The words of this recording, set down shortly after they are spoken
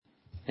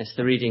Yes,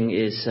 the reading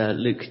is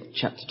Luke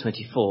chapter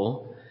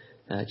 24.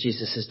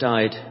 Jesus has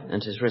died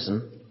and has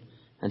risen,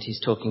 and he's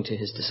talking to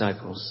his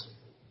disciples.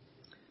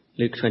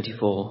 Luke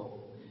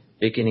 24,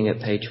 beginning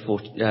at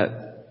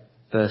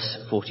verse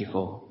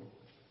 44.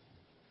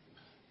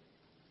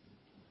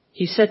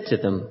 He said to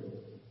them,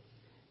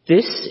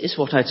 "This is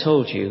what I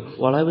told you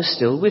while I was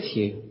still with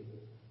you.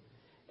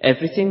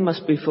 Everything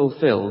must be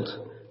fulfilled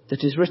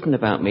that is written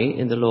about me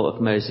in the law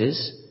of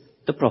Moses,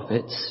 the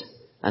prophets,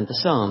 and the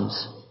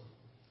Psalms."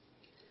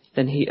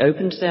 Then he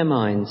opened their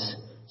minds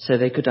so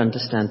they could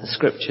understand the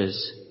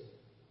scriptures.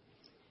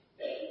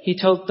 He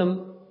told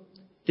them,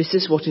 "This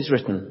is what is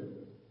written.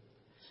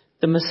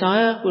 The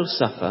Messiah will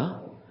suffer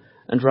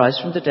and rise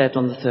from the dead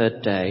on the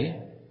third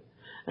day,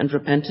 and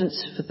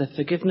repentance for the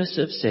forgiveness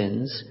of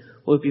sins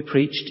will be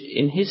preached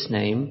in his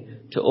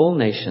name to all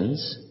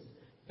nations,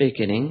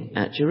 beginning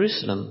at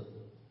Jerusalem.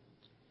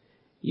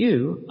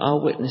 You are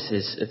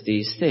witnesses of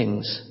these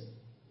things.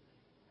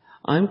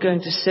 I'm going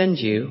to send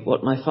you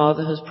what my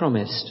Father has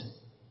promised.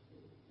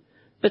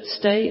 But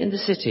stay in the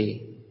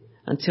city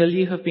until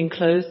you have been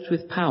clothed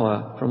with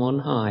power from on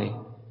high."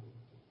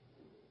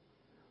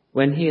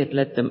 When he had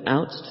led them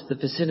out to the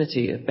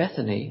vicinity of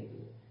Bethany,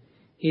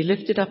 he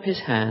lifted up his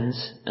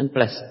hands and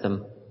blessed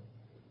them.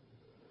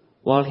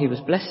 While he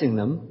was blessing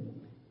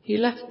them, he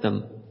left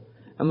them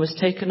and was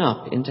taken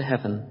up into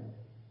heaven.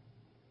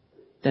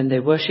 Then they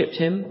worshipped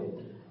him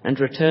and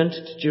returned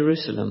to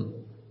Jerusalem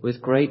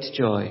with great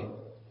joy.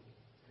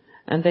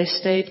 And they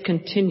stayed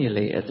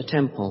continually at the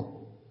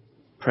temple,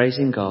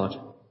 praising God.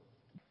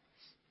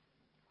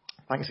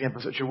 Thanks again for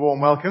such a warm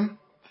welcome.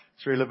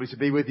 It's really lovely to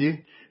be with you.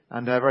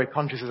 And very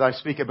conscious as I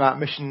speak about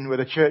mission with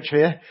a church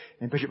here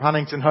in Bishop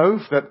Hannington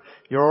Hove that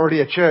you're already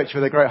a church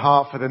with a great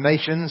heart for the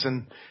nations,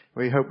 and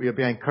we hope you'll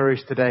be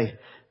encouraged today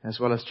as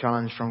well as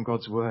challenged from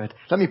God's word.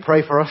 Let me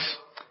pray for us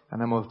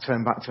and then we'll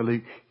turn back to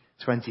Luke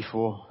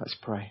 24. Let's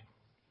pray.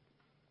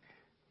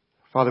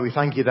 Father, we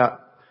thank you that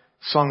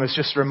song has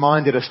just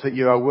reminded us that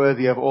you are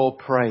worthy of all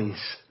praise.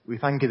 We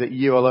thank you that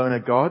you alone are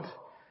God,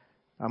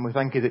 and we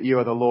thank you that you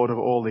are the Lord of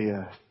all the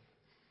earth.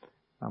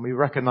 And we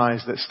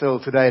recognize that still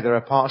today there are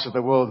parts of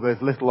the world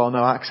with little or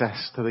no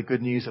access to the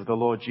good news of the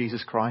Lord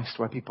Jesus Christ,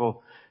 where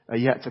people are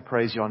yet to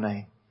praise your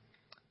name.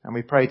 And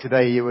we pray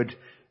today you would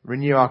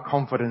renew our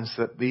confidence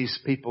that these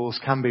peoples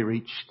can be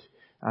reached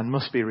and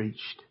must be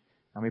reached.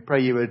 And we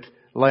pray you would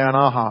lay on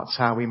our hearts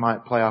how we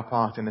might play our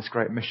part in this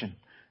great mission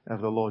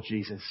of the Lord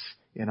Jesus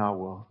in our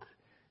world.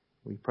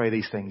 We pray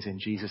these things in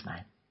Jesus'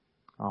 name.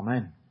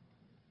 Amen.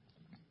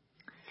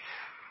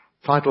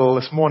 Title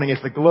this morning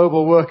is The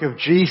Global Work of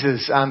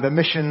Jesus and the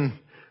Mission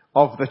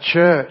of the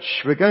Church.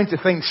 We're going to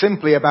think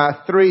simply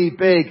about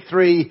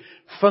three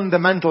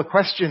fundamental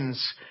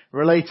questions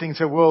relating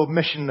to world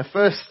mission. The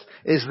first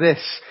is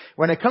this: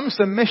 when it comes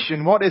to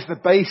mission, what is the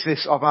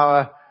basis of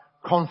our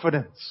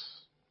confidence?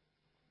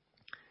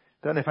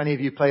 Don't know if any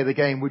of you play the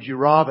game Would You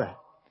Rather.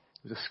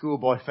 It was a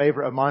schoolboy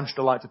favourite of mine,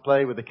 still like to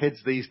play with the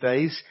kids these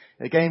days.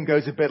 The game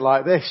goes a bit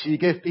like this. You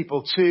give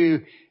people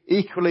two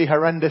equally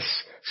horrendous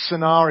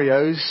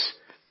scenarios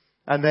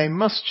and they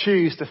must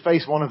choose to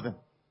face one of them.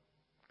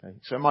 Okay,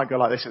 so it might go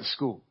like this at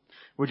school.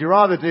 Would you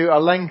rather do a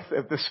length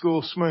of the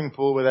school swimming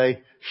pool with a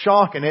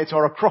shark in it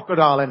or a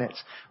crocodile in it?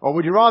 Or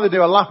would you rather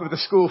do a lap of the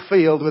school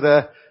field with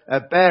a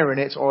bear in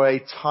it or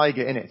a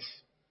tiger in it?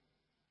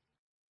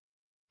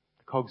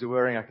 The cogs are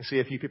whirring. I can see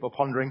a few people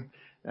pondering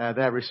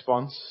their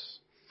response.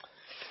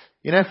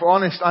 You know, if we're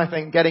honest, I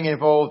think getting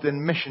involved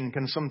in mission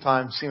can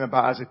sometimes seem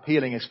about as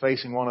appealing as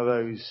facing one of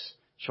those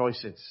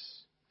choices.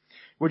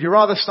 Would you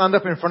rather stand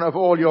up in front of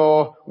all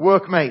your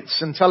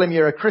workmates and tell them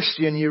you're a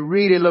Christian, you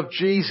really love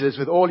Jesus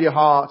with all your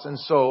heart and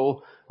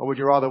soul, or would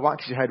you rather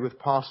wax your head with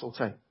parcel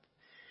tape?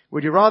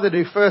 Would you rather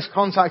do first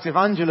contact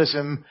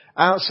evangelism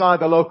outside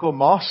the local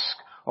mosque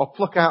or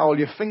pluck out all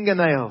your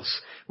fingernails?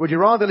 Would you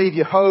rather leave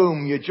your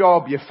home, your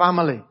job, your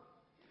family,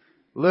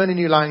 learn a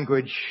new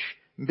language,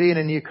 be in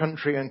a new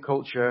country and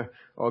culture,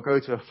 or go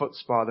to a foot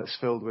spa that's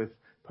filled with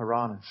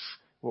piranhas?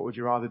 What would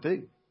you rather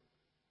do?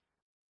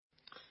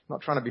 I'm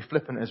not trying to be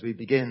flippant as we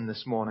begin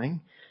this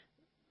morning.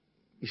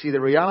 You see, the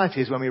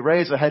reality is when we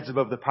raise our heads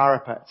above the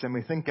parapet and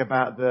we think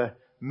about the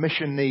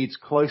mission needs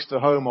close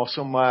to home or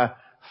somewhere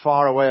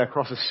far away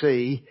across a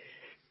sea,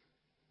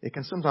 it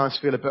can sometimes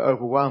feel a bit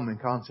overwhelming,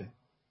 can't it?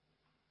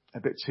 A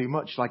bit too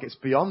much, like it's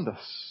beyond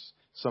us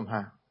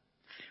somehow.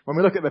 When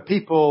we look at the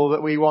people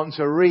that we want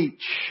to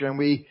reach and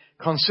we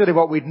consider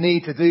what we'd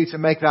need to do to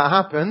make that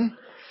happen,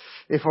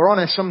 if we're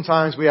honest,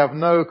 sometimes we have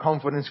no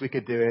confidence we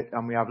could do it,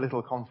 and we have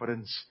little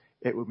confidence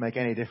it would make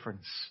any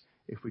difference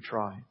if we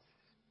tried.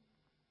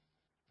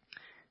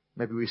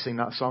 Maybe we sing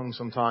that song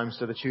sometimes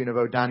to the tune of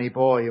 "Oh Danny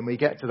Boy," and we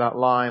get to that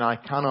line, "I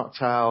cannot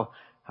tell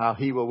how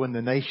he will win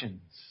the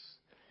nations."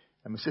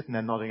 And we're sitting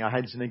there nodding our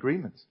heads in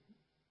agreement.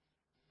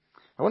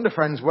 I wonder,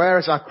 friends, where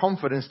is our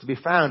confidence to be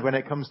found when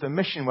it comes to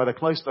mission, whether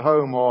close to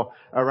home or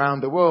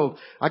around the world?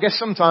 I guess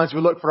sometimes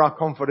we look for our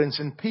confidence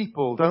in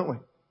people, don't we?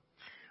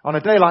 On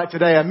a day like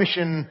today, a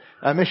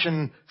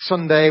mission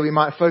Sunday, we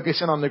might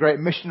focus in on the great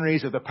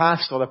missionaries of the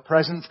past or the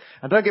present.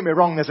 And don't get me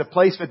wrong, there's a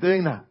place for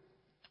doing that.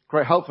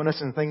 Great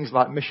helpfulness in things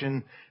like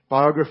mission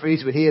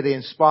biographies. We hear the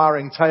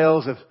inspiring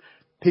tales of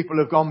people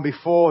who've gone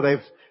before.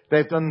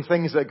 They've done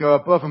things that go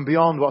above and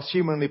beyond what's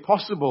humanly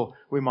possible,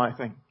 we might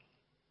think.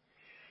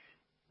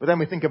 But then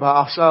we think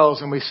about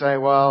ourselves and we say,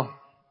 well,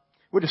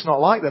 we're just not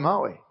like them,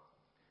 are we?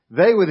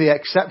 They were the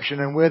exception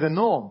and we're the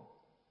norm.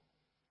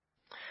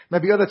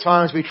 Maybe other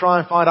times we try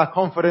and find our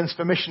confidence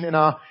for mission in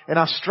our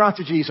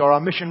strategies or our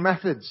mission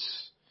methods.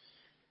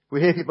 We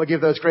hear people give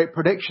those great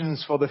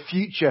predictions for the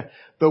future,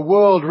 the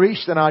world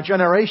reached in our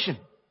generation.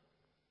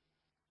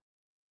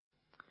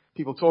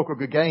 People talk a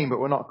good game, but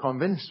we're not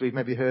convinced. We've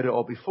maybe heard it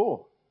all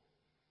before.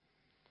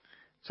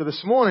 So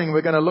this morning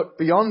we're going to look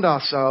beyond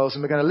ourselves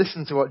and we're going to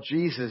listen to what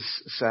Jesus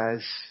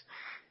says,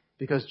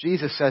 because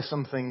Jesus says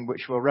something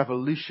which will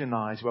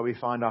revolutionize where we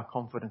find our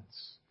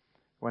confidence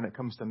when it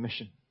comes to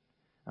mission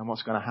and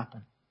what's going to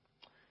happen.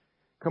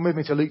 Come with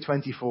me to Luke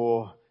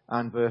 24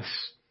 and verse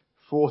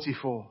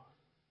 44.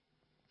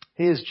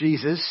 Here's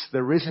Jesus,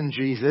 the risen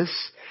Jesus,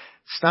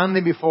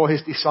 standing before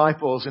his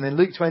disciples. And in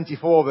Luke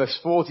 24 verse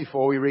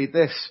 44 we read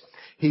this.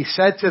 He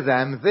said to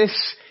them, "This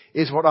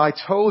is what I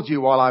told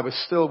you while I was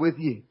still with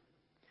you.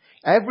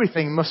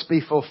 Everything must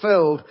be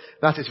fulfilled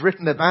that is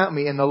written about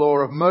me in the law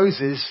of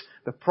Moses,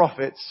 the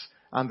prophets,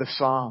 and the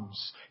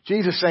Psalms."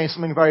 Jesus is saying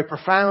something very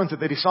profound to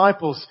the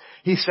disciples.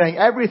 He's saying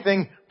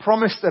everything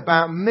promised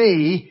about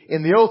me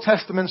in the Old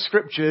Testament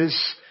scriptures,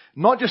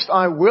 not just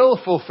I will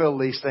fulfill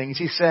these things.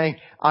 He's saying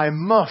I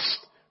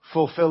must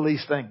fulfill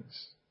these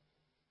things.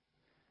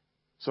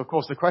 So of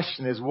course the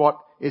question is, what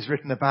is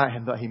written about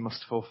him that he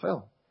must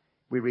fulfill?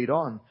 We read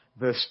on,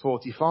 verse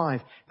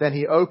 45. Then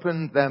he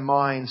opened their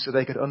minds so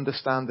they could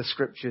understand the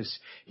scriptures.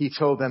 He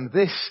told them,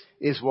 "This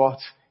is what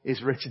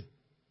is written."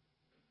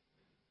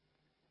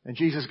 And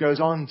Jesus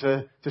goes on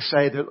to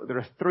say that there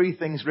are 3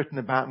 things written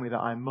about me that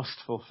I must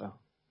fulfill.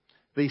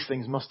 These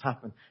things must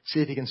happen.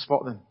 See if you can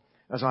spot them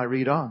as I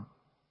read on.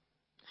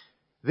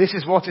 This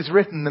is what is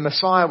written. The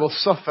Messiah will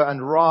suffer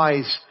and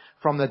rise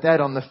from the dead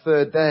on the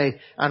 3rd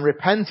day, and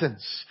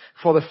repentance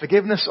for the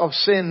forgiveness of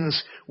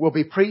sins will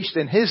be preached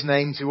in his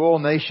name to all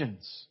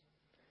nations,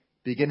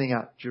 beginning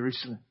at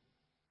Jerusalem.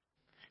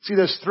 See,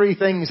 there's 3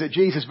 things that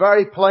Jesus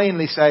very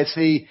plainly says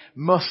he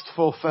must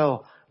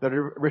fulfill that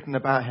are written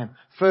about him.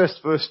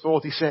 First, verse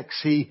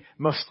 46, he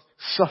must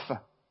suffer.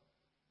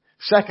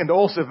 Second,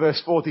 also verse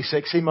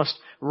 46, he must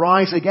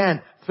rise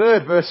again.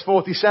 Third, verse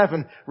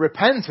 47,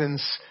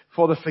 repentance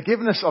for the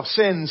forgiveness of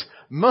sins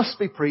must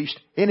be preached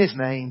in his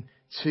name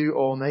to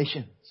all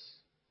nations.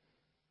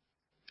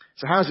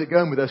 So how's it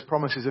going with those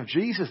promises of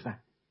Jesus then?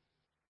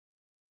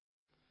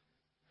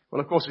 Well,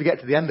 of course, we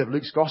get to the end of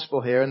Luke's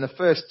gospel here, and the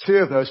first 2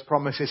 of those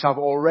promises have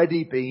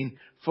already been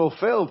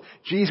fulfilled.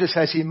 Jesus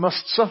says he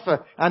must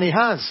suffer, and he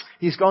has.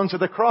 He's gone to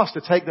the cross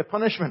to take the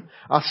punishment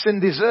our sin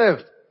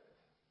deserved.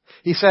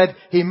 He said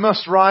he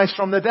must rise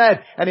from the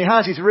dead, and he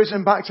has. He's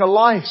risen back to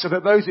life so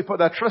that those who put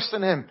their trust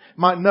in him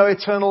might know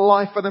eternal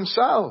life for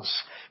themselves.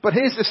 But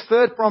here's this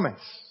 3rd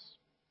promise.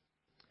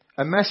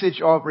 A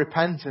message of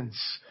repentance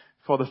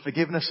for the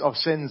forgiveness of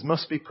sins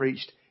must be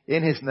preached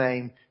in his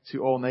name to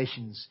all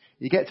nations.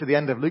 You get to the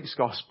end of Luke's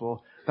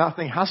gospel, that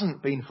thing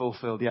hasn't been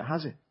fulfilled yet,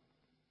 has it?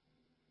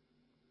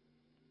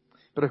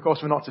 But of course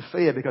we're not to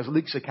fear, because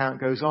Luke's account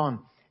goes on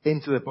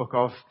into the book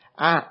of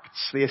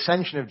Acts. The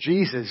ascension of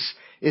Jesus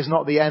is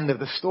not the end of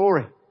the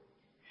story.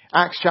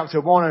 Acts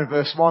chapter 1 and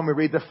verse 1, we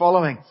read the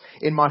following.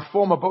 "In my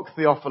former book,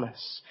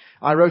 Theophilus,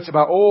 I wrote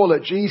about all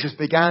that Jesus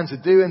began to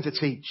do and to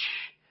teach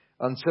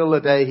until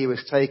the day he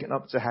was taken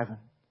up to heaven,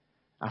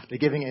 after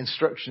giving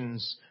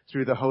instructions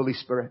through the Holy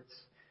Spirit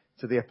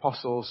to the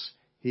apostles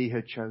he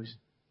had chosen."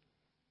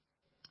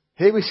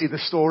 Here we see the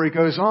story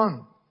goes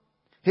on.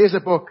 Here's the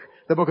book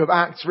of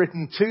Acts,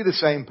 written to the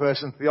same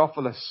person,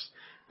 Theophilus,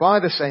 by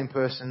the same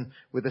person,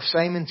 with the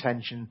same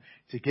intention,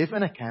 to give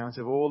an account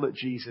of all that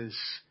Jesus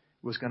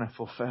was going to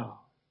fulfill.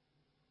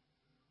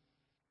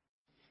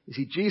 You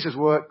see, Jesus'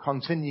 work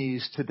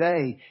continues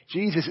today.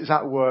 Jesus is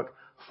at work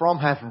from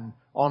heaven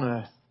on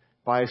earth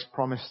by his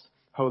promised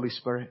Holy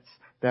Spirit,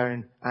 there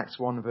in Acts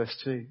 1 verse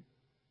 2.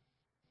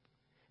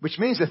 Which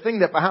means the thing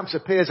that perhaps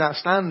appears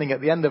outstanding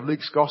at the end of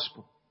Luke's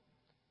gospel,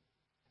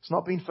 it's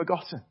not been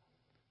forgotten.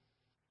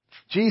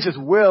 Jesus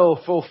will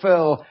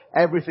fulfill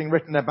everything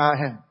written about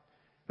him,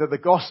 that the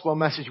gospel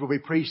message will be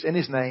preached in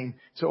his name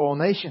to all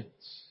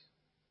nations.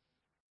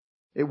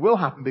 It will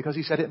happen because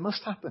he said it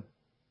must happen.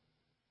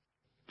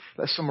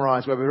 Let's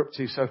summarize where we're up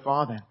to so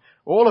far then.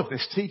 All of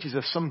this teaches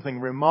us something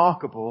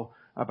remarkable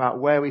about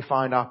where we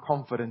find our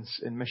confidence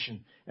in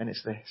mission, and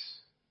it's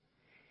this.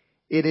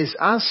 It is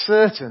as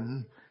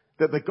certain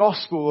that the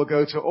gospel will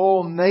go to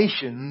all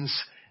nations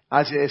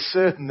as it is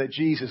certain that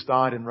Jesus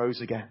died and rose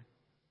again.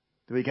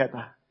 Do we get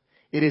that?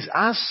 It is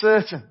as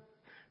certain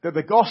that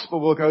the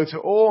gospel will go to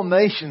all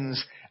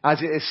nations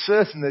as it is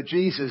certain that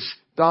Jesus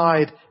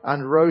died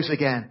and rose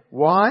again.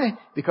 Why?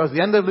 Because at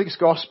the end of Luke's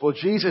gospel,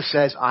 Jesus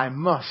says, I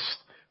must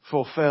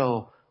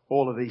fulfill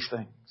all of these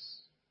things.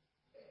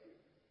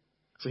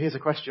 So here's a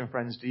question,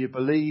 friends. Do you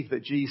believe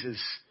that Jesus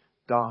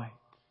died?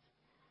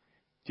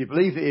 Do you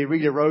believe that he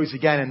really rose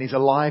again and he's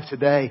alive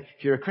today?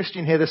 If you're a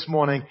Christian here this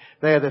morning,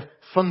 they are the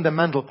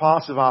fundamental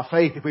parts of our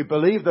faith. If we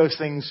believe those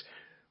things,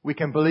 we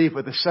can believe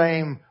with the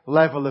same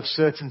level of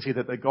certainty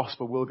that the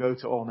gospel will go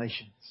to all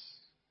nations.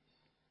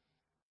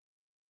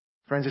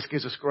 Friends, this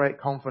gives us great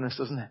confidence,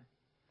 doesn't it?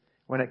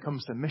 When it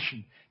comes to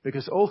mission.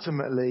 Because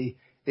ultimately,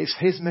 it's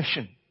his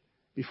mission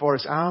before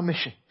it's our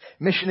mission.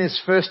 Mission is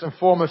first and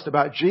foremost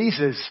about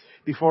Jesus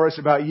before it's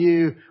about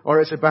you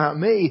or it's about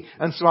me.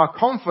 And so our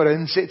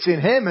confidence, it's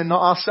in him and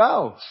not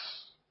ourselves.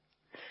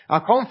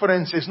 Our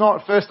confidence is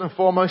not first and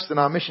foremost in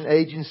our mission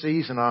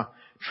agencies and our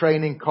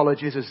training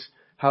colleges, as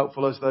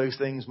helpful as those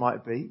things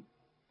might be.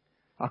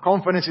 Our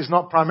confidence is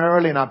not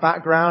primarily in our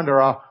background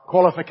or our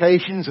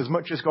qualifications, as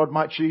much as God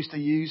might choose to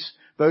use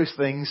those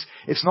things.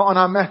 It's not on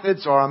our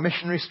methods or our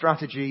missionary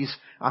strategies.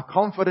 Our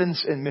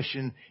confidence in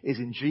mission is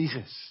in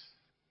Jesus.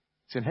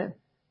 It's in him.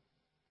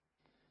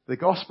 The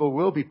gospel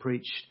will be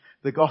preached.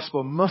 The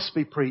gospel must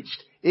be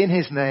preached in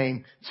his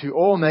name to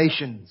all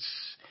nations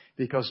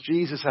because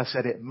Jesus has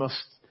said it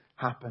must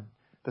happen.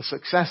 The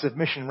success of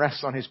mission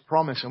rests on his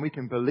promise and we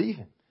can believe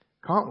him,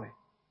 can't we?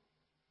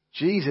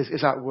 Jesus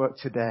is at work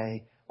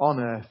today on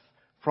earth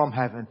from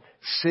heaven,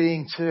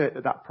 seeing to it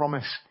that that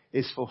promise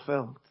is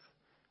fulfilled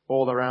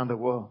all around the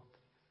world.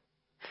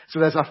 So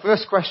there's our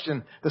first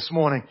question this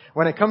morning.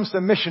 When it comes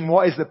to mission,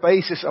 what is the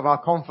basis of our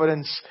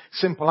confidence?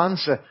 Simple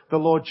answer, the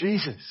Lord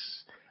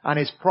Jesus and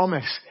his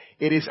promise.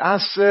 It is as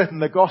certain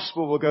the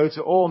gospel will go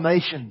to all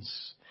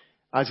nations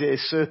as it is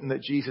certain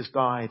that Jesus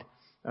died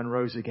and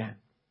rose again.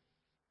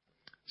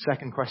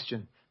 Second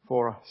question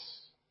for us.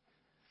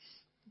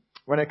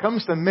 When it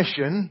comes to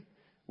mission,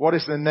 what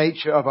is the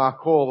nature of our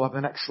call? Have the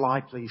next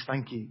slide, please.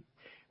 Thank you.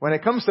 When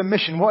it comes to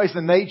mission, what is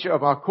the nature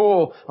of our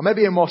call? Or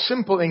maybe in more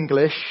simple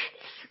English,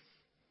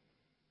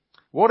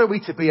 what are we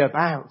to be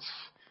about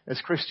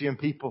as Christian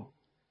people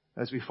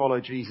as we follow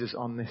Jesus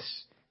on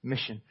this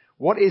mission?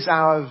 What is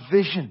our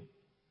vision?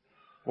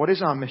 What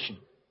is our mission?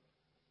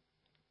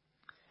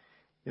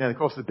 You know, of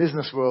course, the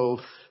business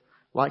world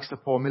likes to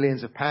pour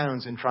millions of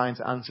pounds in trying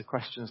to answer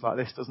questions like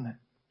this, doesn't it?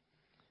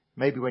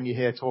 Maybe when you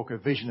hear talk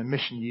of vision and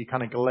mission, you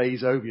kind of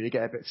glaze over. You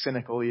get a bit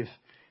cynical. You've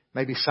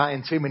maybe sat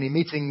in too many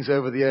meetings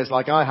over the years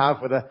like I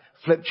have, where the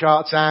flip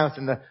charts out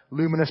and the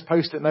luminous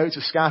post-it notes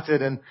are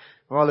scattered and,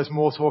 well, there's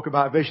more talk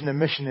about vision and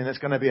mission and it's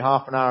going to be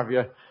half an hour of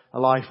your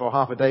life or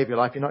half a day of your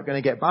life. You're not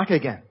going to get back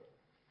again.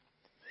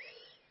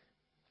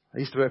 I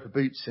used to work for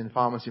Boots in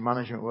pharmacy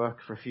management work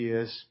for a few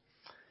years.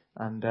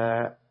 And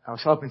I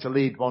was helping to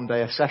lead one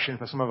day a session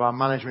for some of our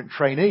management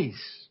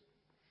trainees.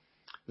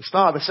 At the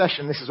start of the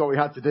session, this is what we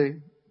had to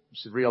do.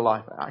 This is real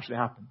life. It actually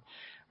happened.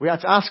 We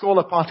had to ask all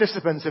the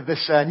participants of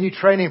this new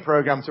training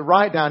program to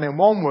write down in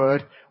one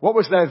word, what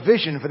was their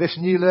vision for this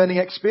new learning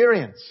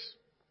experience?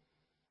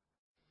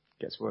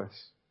 It gets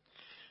worse.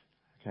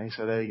 Okay,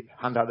 so they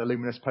hand out the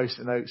luminous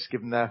post-it notes,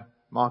 give them their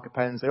marker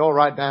pens. They all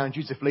write down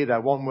dutifully their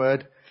one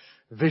word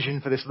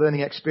vision for this learning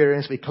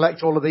experience. We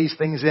collect all of these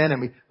things in and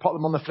we pop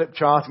them on the flip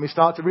chart and we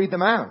start to read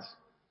them out.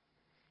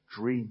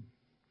 Dream,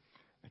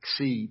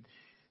 exceed,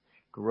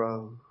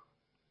 grow,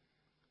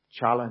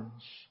 challenge.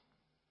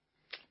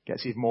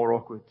 Gets even more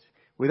awkward.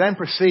 We then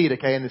proceed,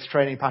 in this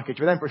training package,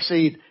 we then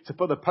proceed to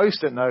put the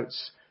post-it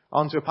notes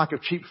onto a pack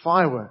of cheap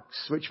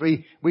fireworks, which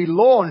we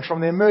launch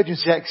from the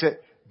emergency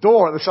exit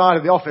door at the side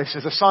of the office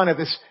as a sign of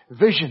this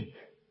vision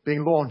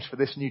being launched for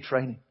this new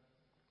training.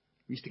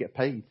 We used to get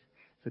paid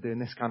for doing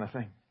this kind of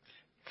thing.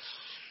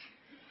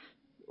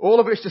 All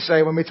of which to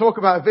say, when we talk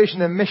about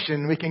vision and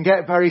mission, we can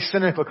get very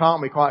cynical,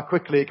 can't we, quite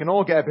quickly. It can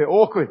all get a bit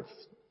awkward.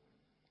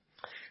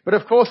 But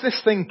of course,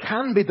 this thing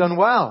can be done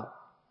well.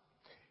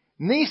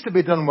 Needs to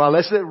be done well.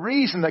 There's a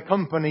reason that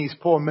companies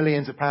pour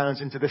millions of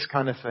pounds into this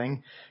kind of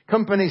thing.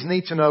 Companies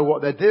need to know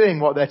what they're doing,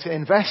 what they're to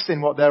invest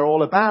in, what they're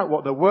all about,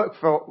 what the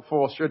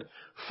workforce should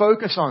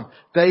focus on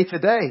day to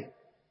day.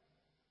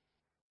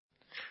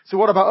 So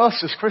what about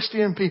us as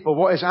Christian people?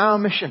 What is our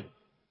mission?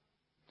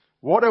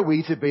 What are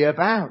we to be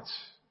about?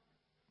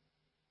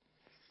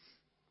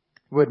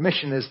 The word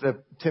mission, as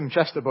the Tim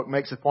Chester book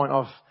makes a point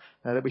of,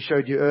 that we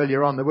showed you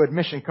earlier on. The word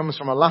mission comes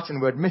from a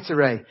Latin word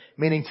mittere,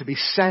 meaning to be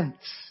sent.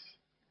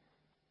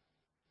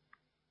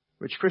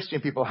 Which Christian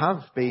people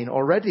have been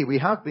already. We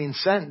have been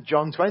sent.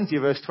 John 20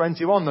 verse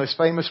 21, those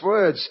famous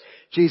words.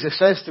 Jesus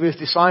says to his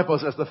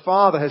disciples, as the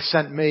Father has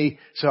sent me,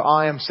 so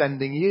I am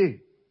sending you.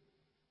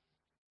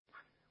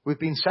 We've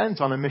been sent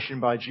on a mission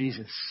by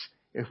Jesus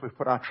if we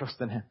put our trust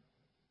in him.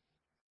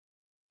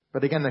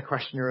 But again, the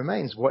question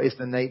remains, what is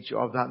the nature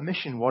of that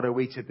mission? What are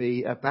we to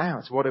be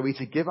about? What are we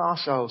to give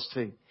ourselves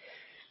to?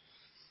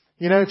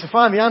 You know, to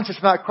find the answer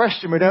to that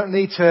question, we don't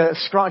need to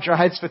scratch our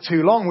heads for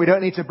too long. We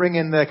don't need to bring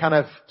in the kind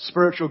of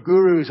spiritual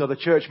gurus or the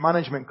church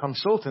management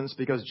consultants,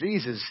 because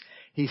Jesus,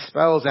 he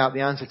spells out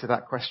the answer to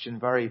that question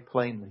very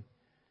plainly.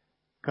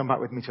 Come back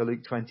with me to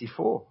Luke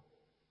 24.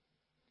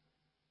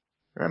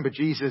 Remember,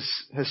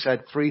 Jesus has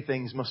said 3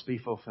 things must be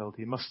fulfilled.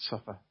 He must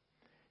suffer.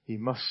 He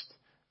must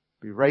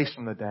be raised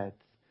from the dead.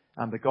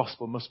 and the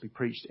gospel must be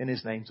preached in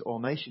his name to all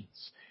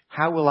nations.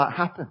 How will that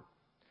happen?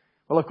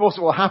 Well, of course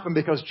it will happen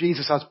because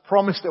Jesus has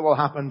promised it will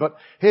happen, but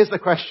here's the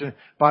question.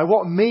 By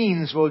what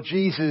means will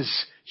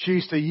Jesus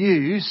choose to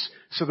use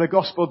so the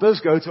gospel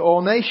does go to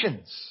all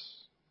nations?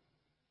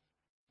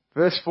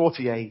 Verse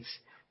 48,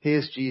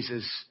 here's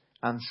Jesus'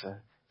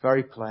 answer.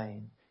 Very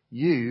plain.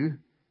 You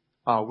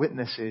are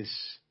witnesses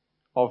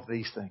of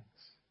these things.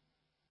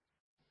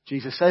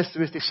 Jesus says to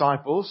his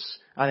disciples,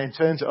 and in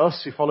turn to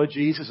us who follow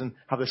Jesus and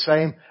have the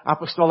same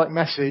apostolic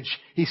message,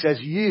 he says,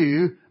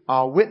 you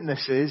are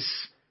witnesses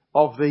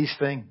of these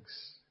things.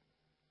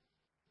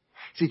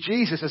 See,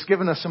 Jesus has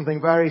given us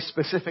something very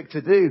specific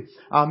to do.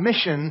 Our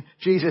mission,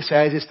 Jesus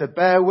says, is to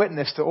bear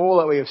witness to all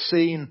that we have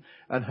seen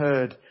and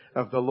heard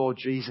of the Lord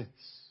Jesus.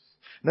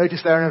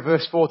 Notice there in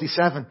verse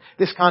 47,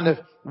 this kind of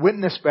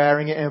witness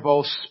bearing, it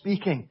involves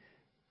speaking.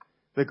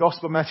 The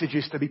gospel message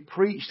is to be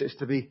preached, it's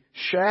to be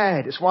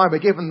shared. It's why we're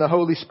given the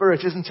Holy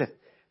Spirit, isn't it?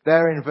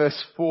 There in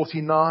verse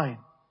 49.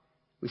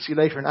 We see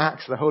later in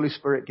Acts, the Holy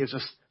Spirit gives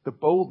us the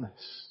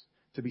boldness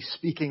to be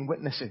speaking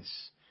witnesses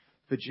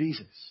for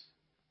Jesus.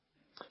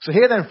 So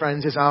here then,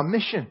 friends, is our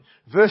mission.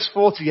 Verse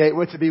 48,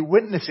 we're to be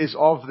witnesses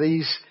of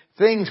these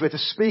things. We're to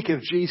speak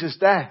of Jesus'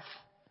 death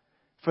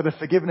for the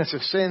forgiveness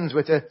of sins.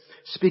 We're to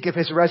speak of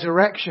his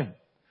resurrection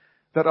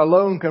that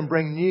alone can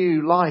bring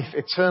new life,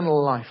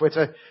 eternal life. We're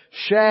to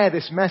share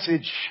this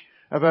message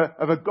of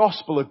a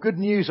gospel, of good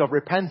news of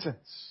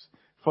repentance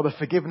for the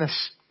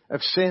forgiveness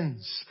of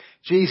sins.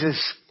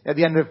 Jesus, at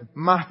the end of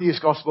Matthew's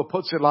gospel,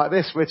 puts it like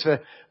this. We're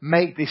to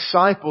make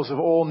disciples of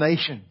all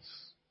nations.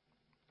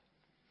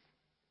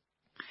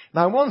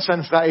 Now, in one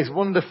sense, that is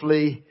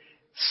wonderfully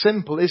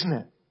simple, isn't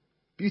it?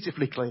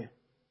 Beautifully clear.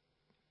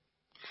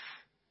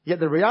 Yet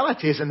the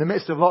reality is, in the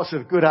midst of lots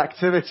of good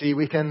activity,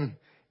 we can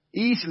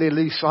easily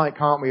lose sight,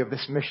 can't we, of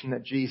this mission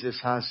that Jesus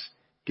has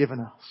given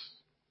us.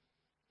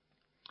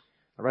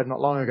 I read not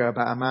long ago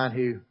about a man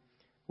who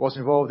was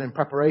involved in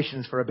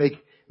preparations for a big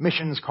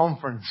missions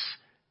conference.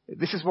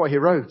 This is what he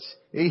wrote.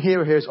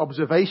 Here are his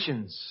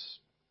observations.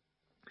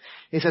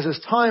 He says, as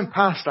time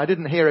passed, I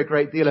didn't hear a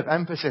great deal of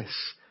emphasis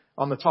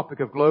on the topic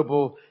of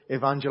global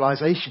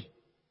evangelization.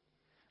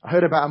 I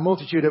heard about a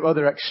multitude of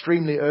other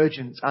extremely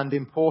urgent and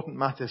important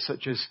matters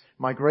such as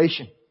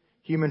migration,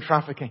 human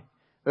trafficking,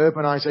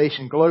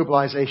 urbanization,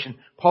 globalization,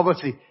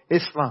 poverty,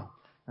 Islam,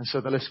 and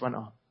so the list went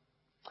on.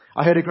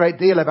 I heard a great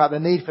deal about the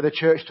need for the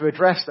church to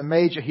address the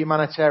major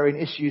humanitarian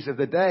issues of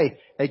the day.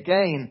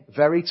 Again,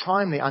 very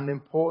timely and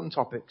important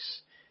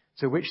topics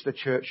to which the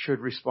church should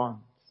respond.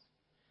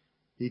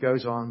 He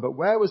goes on, but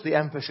where was the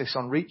emphasis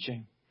on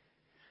reaching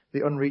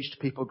the unreached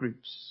people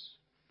groups?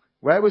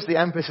 Where was the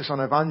emphasis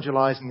on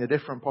evangelizing the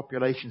different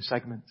population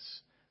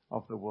segments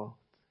of the world?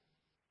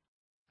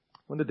 I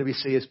wonder, do we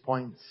see his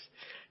point?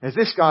 As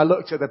this guy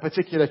looked at the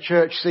particular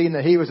church scene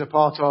that he was a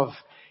part of,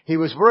 he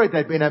was worried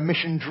there'd been a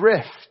mission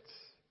drift.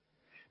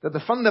 That the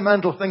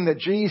fundamental thing that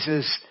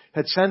Jesus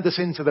had sent us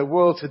into the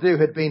world to do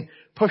had been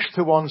pushed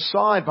to one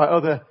side by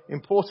other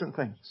important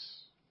things.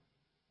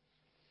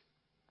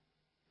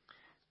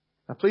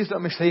 Now please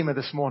don't mishear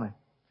this morning.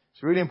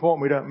 It's really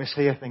important we don't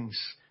mishear things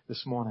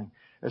this morning.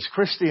 As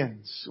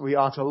Christians, we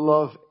are to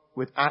love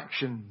with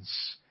actions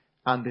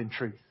and in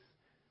truth.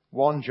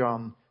 1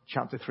 John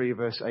chapter 3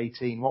 verse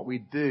 18. What we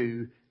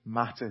do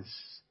matters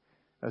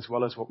as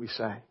well as what we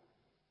say.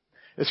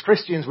 As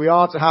Christians, we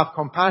are to have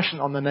compassion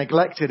on the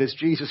neglected as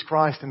Jesus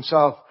Christ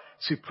himself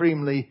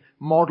supremely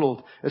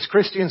modeled. As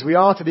Christians, we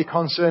are to be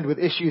concerned with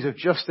issues of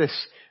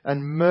justice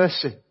and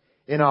mercy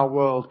in our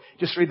world.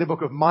 Just read the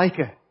book of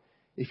Micah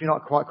if you're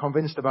not quite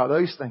convinced about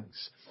those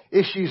things.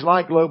 Issues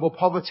like global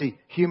poverty,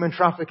 human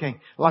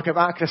trafficking, lack of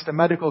access to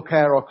medical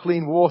care or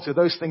clean water,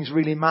 those things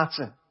really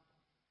matter.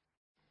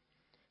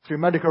 Through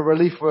medical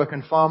relief work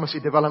and pharmacy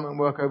development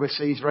work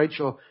overseas,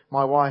 Rachel,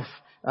 my wife,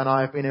 and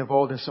I have been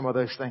involved in some of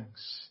those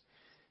things.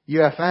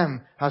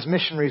 UFM has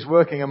missionaries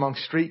working among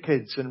street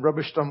kids and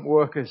rubbish dump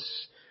workers,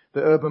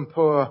 the urban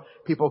poor,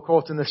 people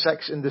caught in the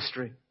sex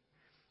industry.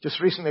 Just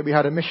recently we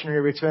had a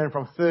missionary return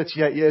from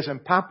 38 years in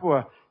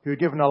Papua who had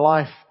given a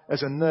life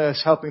as a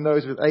nurse helping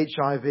those with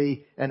HIV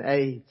and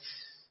AIDS.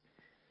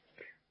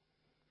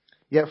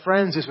 Yet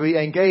friends, as we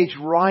engage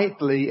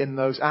rightly in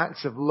those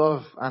acts of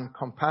love and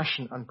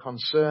compassion and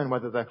concern,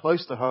 whether they're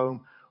close to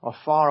home or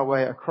far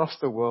away across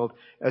the world,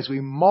 as we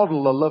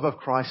model the love of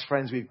Christ,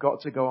 friends, we've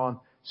got to go on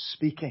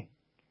speaking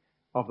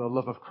of the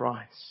love of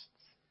Christ.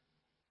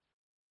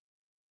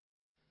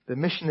 The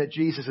mission that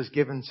Jesus has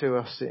given to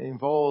us, it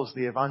involves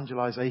the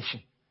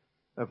evangelization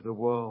of the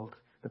world,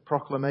 the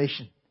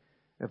proclamation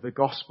of the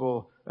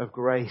gospel of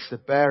grace, the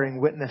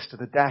bearing witness to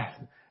the death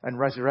and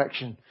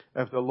resurrection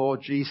of the Lord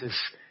Jesus.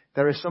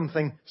 There is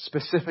something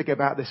specific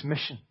about this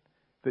mission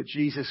that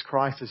Jesus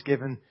Christ has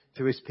given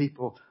to his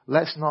people.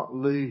 Let's not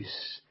lose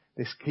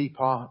this key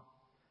part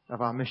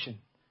of our mission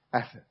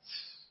efforts.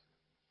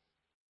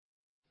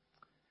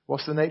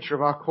 What's the nature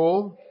of our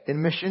call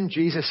in mission?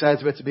 Jesus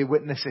says we're to be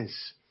witnesses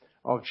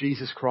of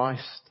Jesus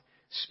Christ,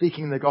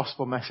 speaking the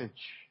gospel message.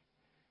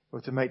 We're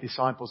to make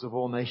disciples of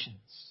all nations.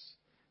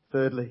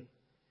 Thirdly,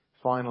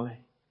 finally.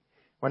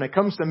 When it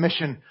comes to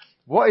mission,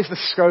 what is the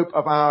scope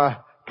of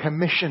our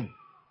commission?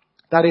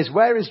 That is,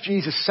 where is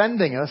Jesus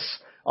sending us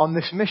on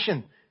this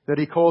mission that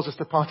he calls us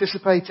to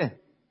participate in?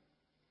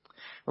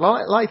 Well,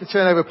 I'd like to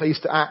turn over, please,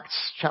 to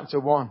Acts chapter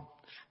 1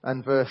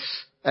 and verse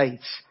 8.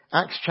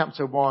 Acts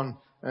chapter 1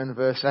 and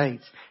verse 8.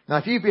 Now,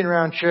 if you've been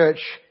around church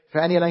for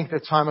any length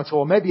of time at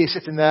all, maybe you're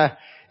sitting there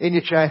in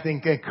your chair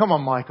thinking, come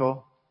on,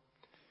 Michael,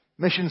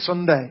 Mission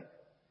Sunday,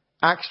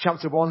 Acts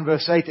chapter 1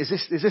 verse 8, is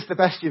this the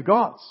best you've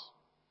got?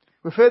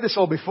 We've heard this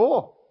all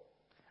before.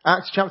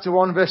 Acts chapter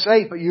 1 verse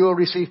 8, but you will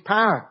receive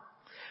power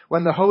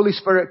when the Holy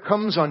Spirit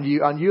comes on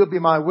you, and you'll be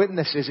my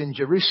witnesses in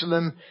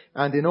Jerusalem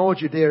and in all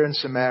Judea and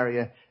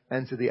Samaria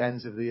and to the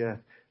ends of the earth.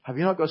 Have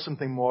you not got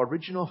something more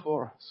original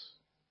for us?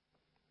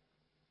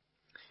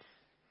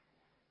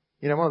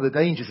 You know, one of the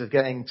dangers of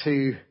getting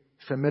too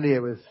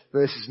familiar with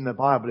verses in the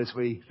Bible is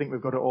we think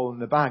we've got it all in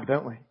the bag,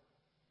 don't we?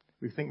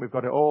 We think we've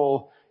got it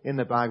all in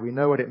the bag, we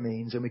know what it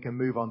means, and we can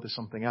move on to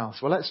something else.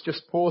 Well, let's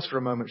just pause for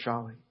a moment,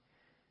 shall we?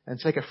 And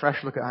take a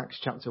fresh look at Acts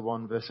chapter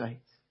 1 verse 8.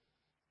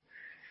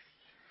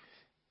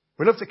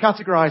 We love to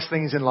categorize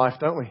things in life,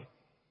 don't we?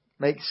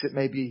 Makes it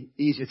maybe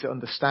easier to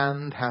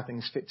understand how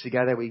things fit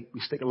together. We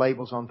stick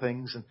labels on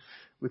things, and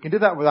we can do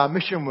that with our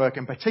mission work,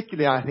 and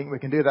particularly I think we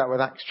can do that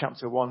with Acts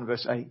chapter 1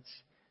 verse 8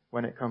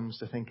 when it comes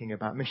to thinking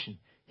about mission.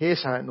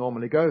 Here's how it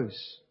normally goes.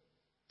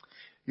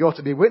 You're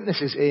to be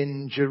witnesses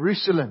in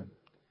Jerusalem.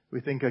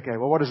 We think, okay,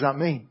 well, what does that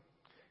mean?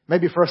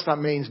 Maybe for us that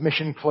means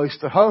mission close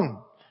to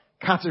home.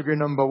 Category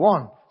number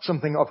 1.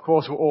 Something, of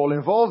course, we're all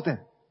involved in.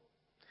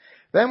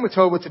 Then we're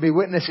told we're to be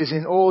witnesses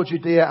in all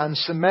Judea and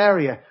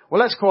Samaria.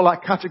 Well, let's call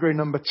that category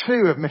number 2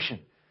 of mission.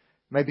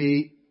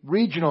 Maybe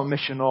regional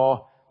mission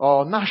or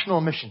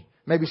national mission.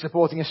 Maybe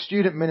supporting a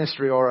student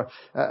ministry or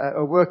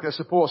a work that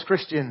supports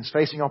Christians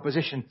facing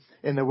opposition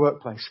in the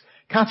workplace.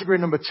 Category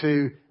number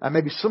 2, and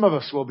maybe some of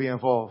us will be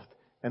involved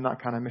in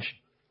that kind of mission.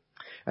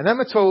 And then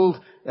we're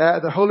told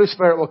the Holy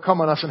Spirit will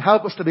come on us and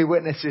help us to be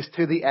witnesses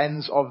to the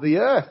ends of the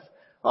earth.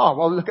 Oh,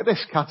 well, look at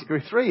this,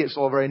 category 3. It's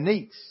all very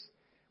neat.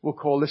 We'll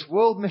call this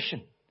world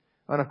mission.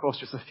 And of course,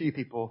 just a few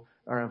people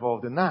are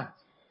involved in that.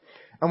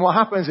 And what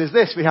happens is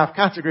this. We have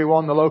category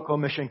 1, the local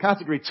mission.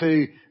 Category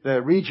 2,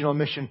 the regional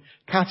mission.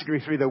 Category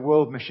 3, the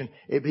world mission.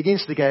 It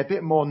begins to get a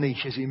bit more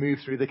niche as you move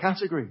through the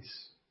categories.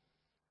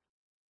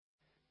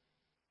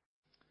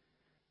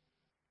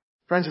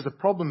 Friends, there's a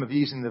problem of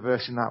using the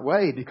verse in that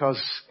way, because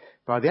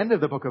by the end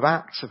of the book of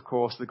Acts, of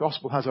course, the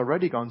gospel has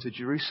already gone to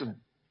Jerusalem.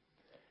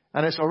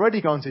 And it's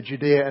already gone to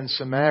Judea and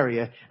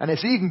Samaria, and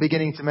it's even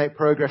beginning to make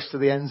progress to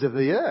the ends of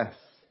the earth.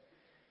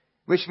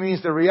 Which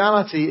means the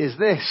reality is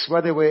this,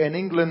 whether we're in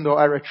England or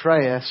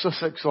Eritrea,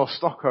 Sussex or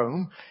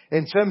Stockholm,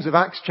 in terms of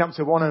Acts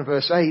chapter 1 and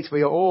verse 8,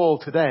 we are all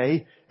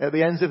today at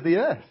the ends of the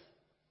earth.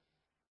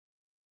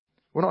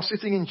 We're not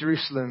sitting in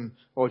Jerusalem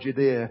or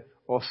Judea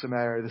or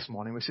Samaria this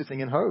morning, we're sitting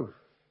in Hove.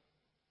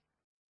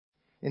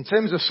 In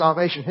terms of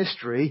salvation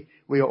history,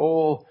 we are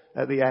all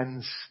at the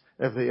ends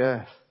of the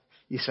earth.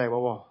 You say,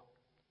 well,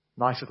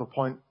 nice little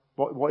point.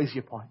 What is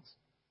your point?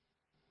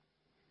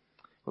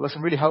 Well, there's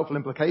some really helpful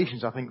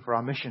implications, I think, for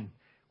our mission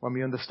when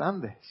we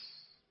understand this.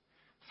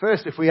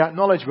 First, if we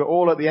acknowledge we're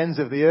all at the ends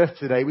of the earth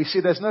today, we see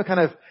there's no kind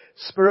of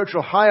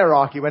spiritual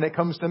hierarchy when it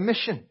comes to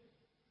mission.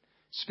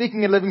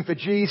 Speaking and living for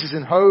Jesus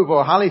in Hove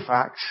or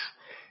Halifax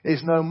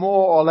is no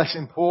more or less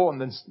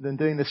important than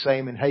doing the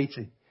same in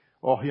Haiti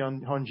or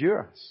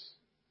Honduras.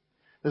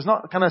 There's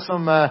not kind of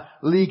some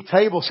league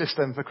table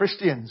system for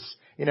Christians.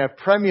 You know,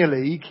 Premier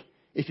League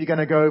if you're going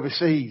to go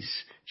overseas.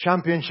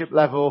 Championship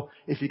level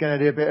if you're going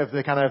to do a bit of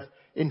the kind of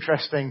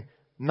interesting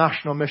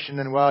national mission,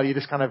 and well, you're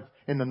just kind of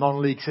in the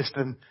non-league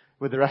system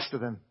with the rest of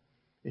them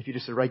if you're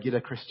just a regular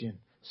Christian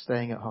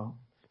staying at home.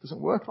 It doesn't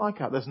work like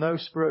that. There's no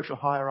spiritual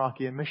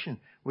hierarchy in mission.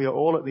 We are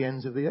all at the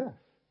ends of the earth.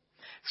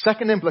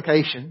 Second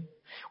implication,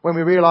 when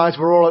we realize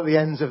we're all at the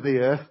ends of the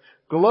earth,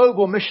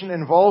 global mission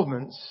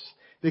involvements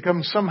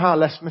become somehow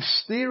less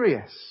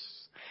mysterious.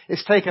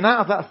 It's taken out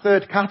of that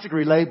third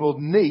category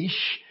labeled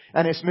niche,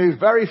 and it's moved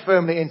very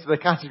firmly into the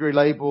category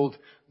labeled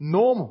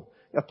normal.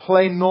 A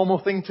plain normal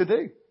thing to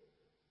do.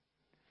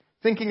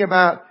 Thinking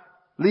about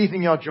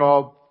leaving your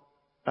job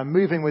and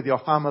moving with your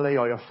family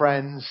or your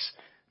friends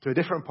to a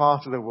different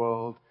part of the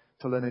world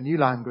to learn a new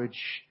language,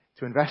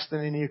 to invest in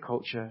a new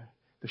culture,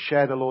 to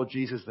share the Lord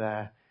Jesus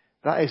there.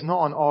 That is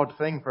not an odd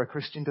thing for a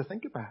Christian to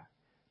think about.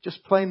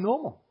 Just plain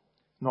normal.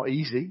 Not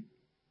easy,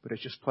 but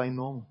it's just plain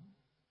normal.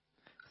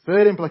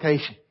 Third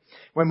implication.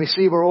 When we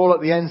see we're all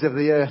at the ends of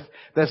the earth,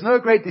 there's no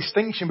great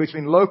distinction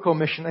between local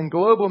mission and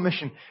global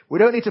mission. We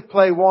don't need to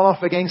play one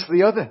off against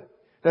the other.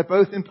 They're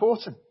both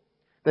important.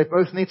 They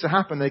both need to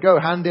happen. They go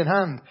hand in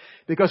hand.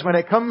 Because when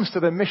it comes to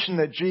the mission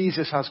that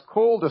Jesus has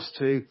called us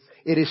to,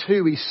 it is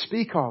who we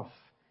speak of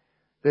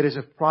that is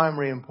of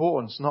primary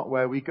importance, not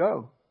where we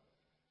go.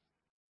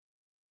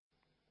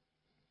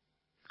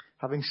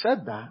 Having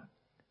said that,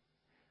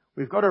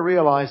 we've got to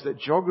realize that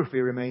geography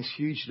remains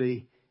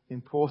hugely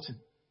important.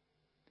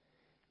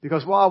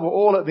 Because while we're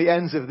all at the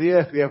ends of the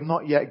earth, we have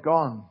not yet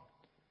gone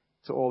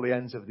to all the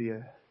ends of the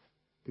earth.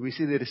 Do we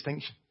see the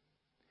distinction?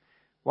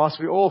 Whilst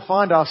we all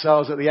find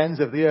ourselves at the ends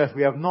of the earth,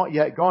 we have not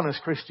yet gone as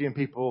Christian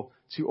people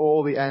to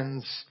all the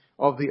ends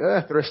of the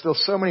earth. There are still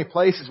so many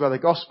places where the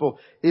gospel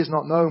is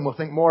not known. We'll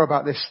think more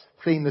about this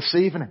theme this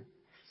evening.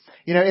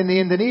 You know, in the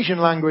Indonesian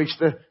language,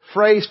 the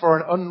phrase for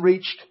an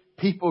unreached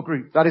people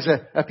group, that is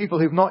a people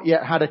who've not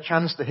yet had a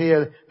chance to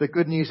hear the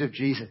good news of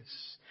Jesus.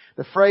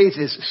 The phrase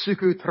is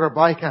suku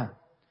terabaikan,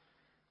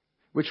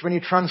 which when you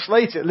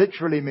translate it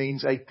literally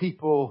means a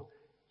people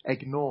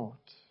ignored.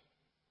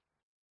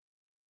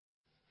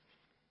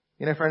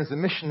 You know, friends, the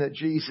mission that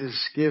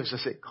Jesus gives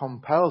us, it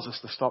compels us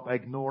to stop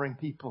ignoring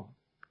people.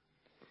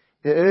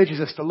 It urges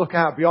us to look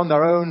out beyond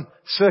our own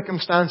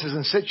circumstances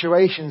and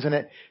situations, and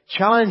it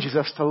challenges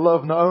us to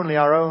love not only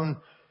our own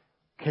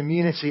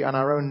community and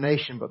our own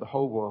nation, but the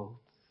whole world.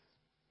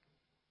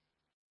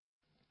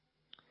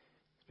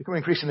 It's becoming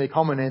increasingly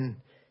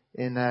common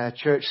in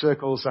church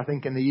circles, I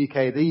think in the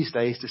UK these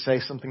days, to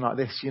say something like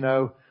this, you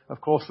know, of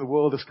course the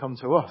world has come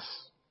to us.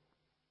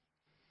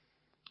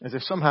 As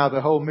if somehow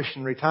the whole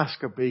missionary task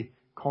could be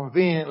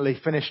conveniently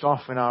finished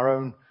off in our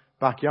own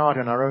backyard,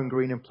 in our own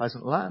green and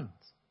pleasant land.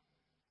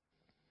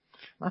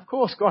 And of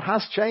course, God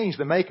has changed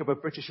the makeup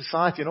of British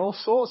society in all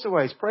sorts of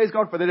ways. Praise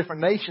God for the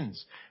different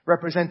nations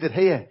represented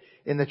here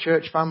in the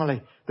church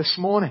family this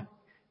morning.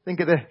 Think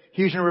of the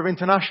huge number of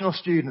international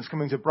students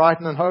coming to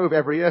Brighton and Hove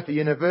every year for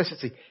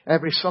university,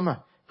 every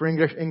summer for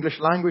English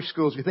language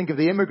schools. We think of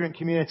the immigrant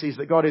communities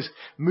that God is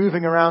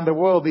moving around the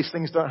world. These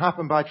things don't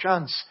happen by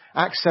chance.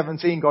 Acts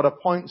 17, God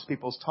appoints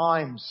people's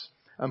times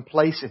and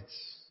places.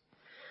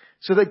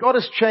 So that God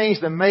has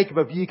changed the makeup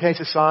of UK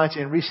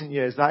society in recent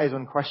years, that is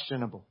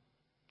unquestionable.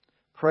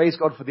 Praise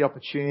God for the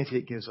opportunity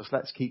it gives us.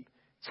 Let's keep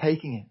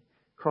taking it.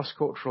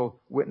 Cross-cultural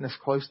witness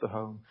close to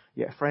home.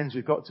 Yet, friends,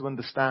 we've got to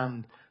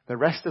understand the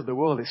rest of the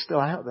world is still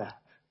out there.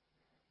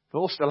 It's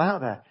all still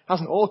out there. It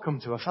hasn't all come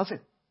to us, has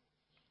it?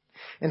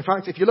 In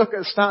fact, if you look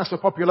at stats for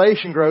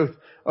population growth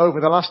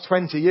over the last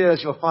 20 years,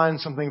 you'll find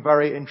something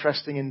very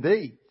interesting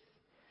indeed.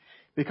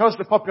 Because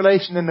the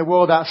population in the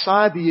world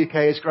outside the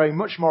UK is growing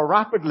much more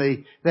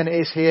rapidly than it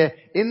is here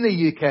in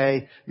the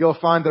UK, you'll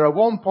find there are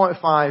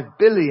 1.5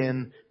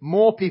 billion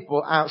more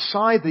people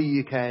outside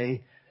the UK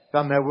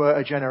than there were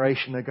a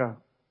generation ago.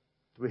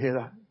 Do we hear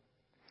that?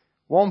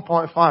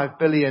 1.5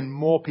 billion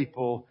more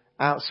people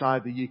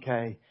outside the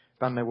UK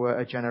than there were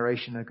a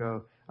generation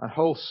ago. And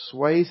whole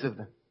swathes of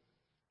them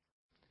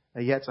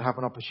are yet to have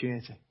an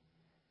opportunity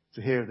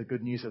to hear the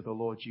good news of the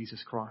Lord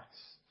Jesus Christ.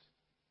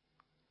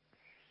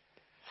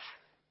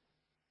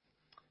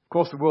 Of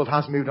course, the world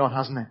has moved on,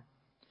 hasn't it?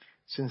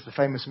 Since the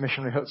famous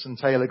missionary Hudson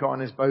Taylor got on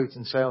his boat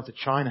and sailed to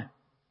China.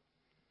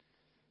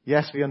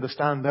 Yes, we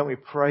understand, don't we?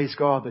 Praise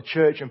God. The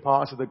church in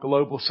parts of the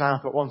global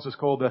south, what once was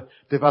called the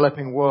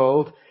developing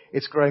world,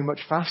 it's growing much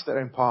faster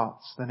in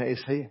parts than it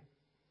is here.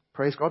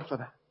 Praise God for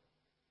that.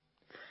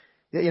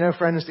 Yet, you know,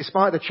 friends,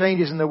 despite the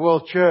changes in the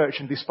world church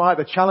and despite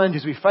the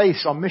challenges we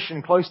face on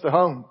mission close to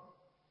home,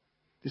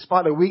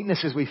 despite the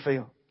weaknesses we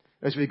feel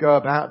as we go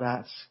about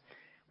that,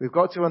 we've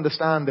got to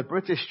understand the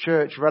British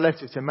church,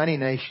 relative to many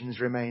nations,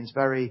 remains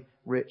very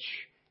rich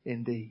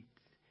indeed.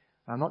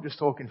 I'm not just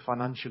talking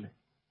financially.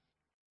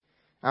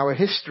 Our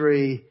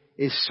history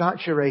is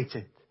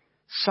saturated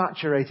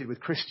with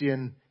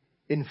Christian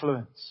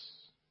influence.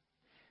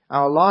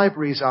 Our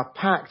libraries are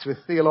packed with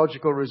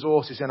theological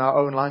resources in our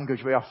own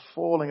language. We are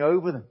falling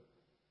over them.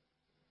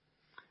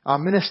 Our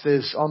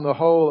ministers, on the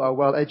whole, are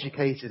well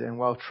educated and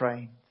well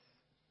trained.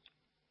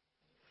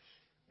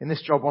 In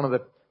this job, one of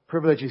the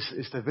privileges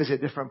is to visit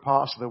different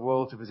parts of the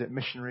world, to visit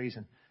missionaries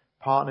and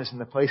partners in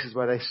the places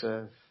where they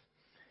serve.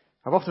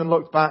 I've often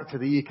looked back to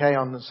the UK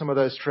on some of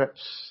those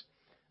trips,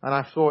 and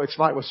I've thought it's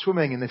like we're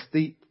swimming in this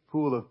deep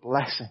pool of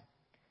blessing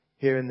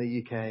here in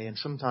the UK, and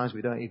sometimes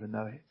we don't even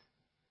know it.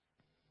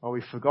 Or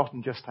we've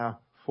forgotten just how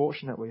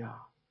fortunate we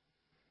are.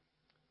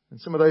 And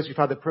some of those we've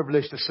had the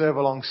privilege to serve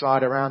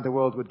alongside around the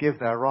world would give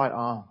their right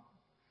arm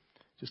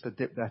just to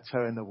dip their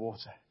toe in the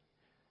water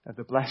of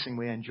the blessing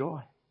we enjoy.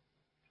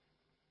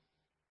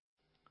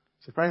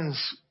 So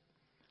friends,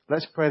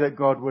 let's pray that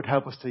God would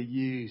help us to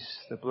use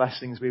the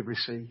blessings we've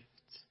received.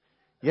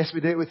 Yes,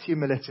 we do it with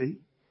humility.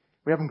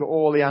 We haven't got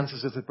all the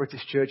answers as the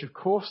British church, of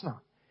course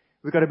not.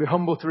 We've got to be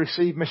humble to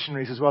receive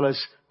missionaries as well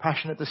as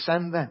passionate to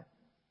send them.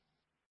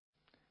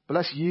 But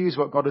let's use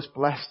what God has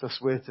blessed us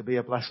with to be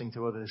a blessing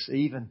to others,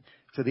 even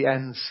to the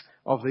ends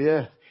of the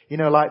earth. You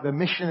know, like the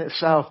mission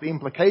itself, the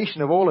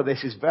implication of all of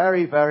this is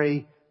very,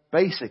 very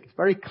basic. It's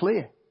very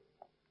clear.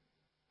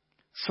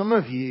 Some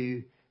of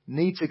you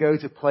need to go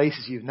to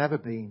places you've never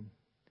been,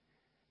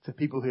 to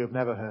people who have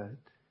never heard.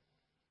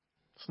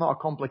 It's not a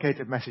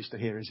complicated message to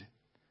hear, is it?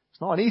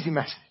 It's not an easy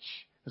message,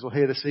 as we'll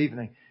hear this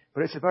evening,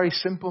 but it's a very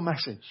simple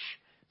message.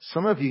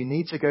 Some of you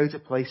need to go to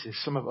places,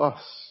 some of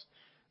us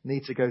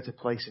need to go to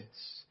places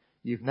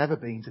you've never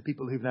been, to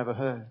people who've never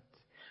heard.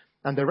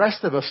 And the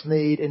rest of us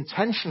need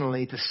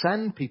intentionally to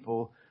send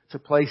people to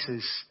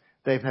places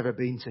they've never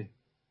been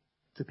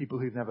to people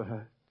who've never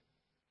heard.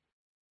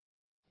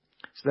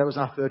 So that was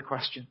our third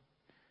question.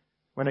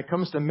 When it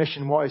comes to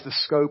mission, what is the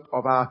scope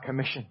of our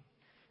commission?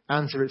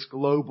 answer. It's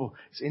global.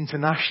 It's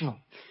international.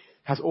 It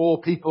has all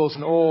peoples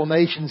and all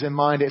nations in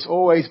mind. It's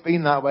always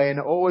been that way and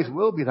it always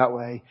will be that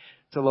way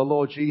till the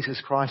Lord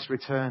Jesus Christ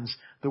returns.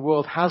 The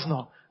world has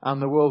not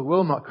and the world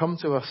will not come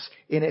to us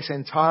in its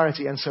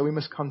entirety, and so we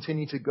must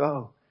continue to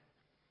go.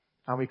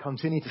 And we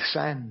continue to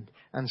send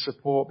and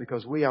support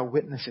because we are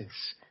witnesses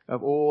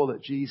of all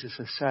that Jesus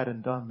has said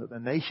and done, that the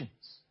nations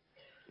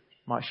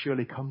might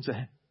surely come to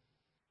him.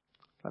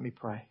 Let me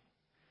pray.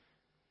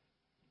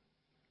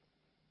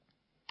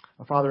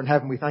 Our Father in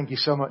heaven, we thank you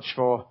so much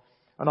for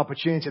an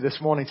opportunity this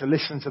morning to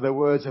listen to the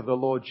words of the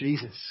Lord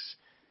Jesus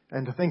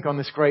and to think on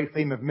this great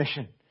theme of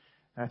mission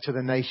to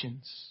the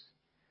nations.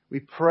 We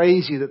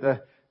praise you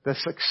that the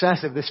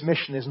success of this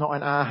mission is not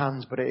in our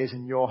hands, but it is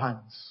in your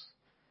hands.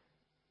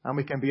 And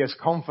we can be as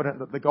confident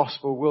that the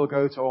gospel will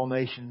go to all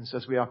nations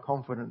as we are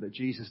confident that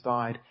Jesus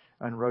died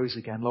and rose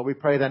again. Lord, we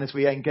pray then as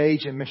we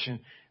engage in mission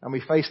and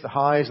we face the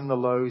highs and the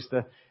lows,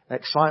 the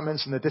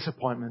excitements and the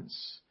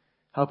disappointments,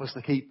 help us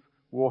to keep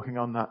walking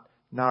on that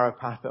narrow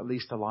path that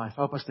leads to life.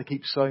 Help us to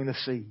keep sowing the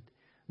seed,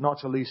 not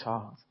to lose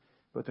heart,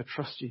 but to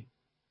trust you.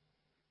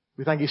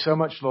 We thank you so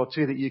much, Lord,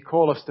 too, that you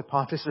call us to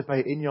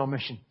participate in your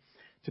mission,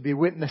 to be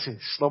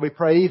witnesses. Lord, we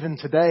pray even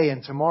today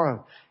and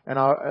tomorrow in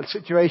our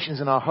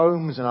situations in our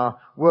homes and our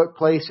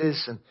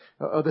workplaces and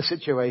other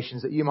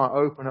situations that you might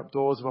open up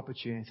doors of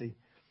opportunity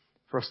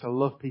for us to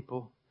love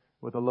people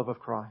with the love of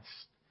Christ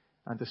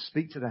and to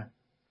speak to them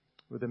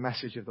with the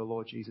message of the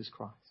Lord Jesus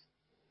Christ.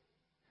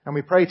 And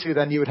we pray too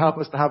then you would help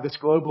us to have this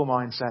global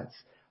mindset,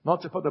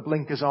 not to put the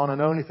blinkers on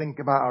and only think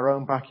about our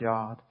own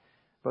backyard,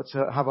 but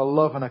to have a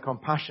love and a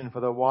compassion for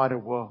the wider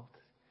world.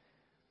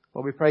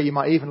 Lord, we pray you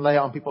might even lay it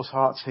on people's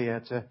hearts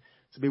here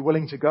to be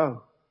willing to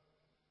go.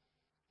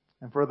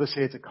 And for others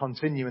here to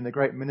continue in the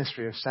great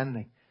ministry of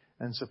sending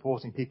and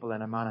supporting people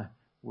in a manner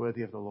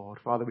worthy of the Lord.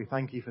 Father, we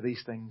thank you for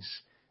these things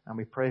and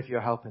we pray for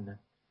your help in them.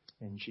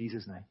 In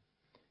Jesus' name.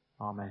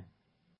 Amen.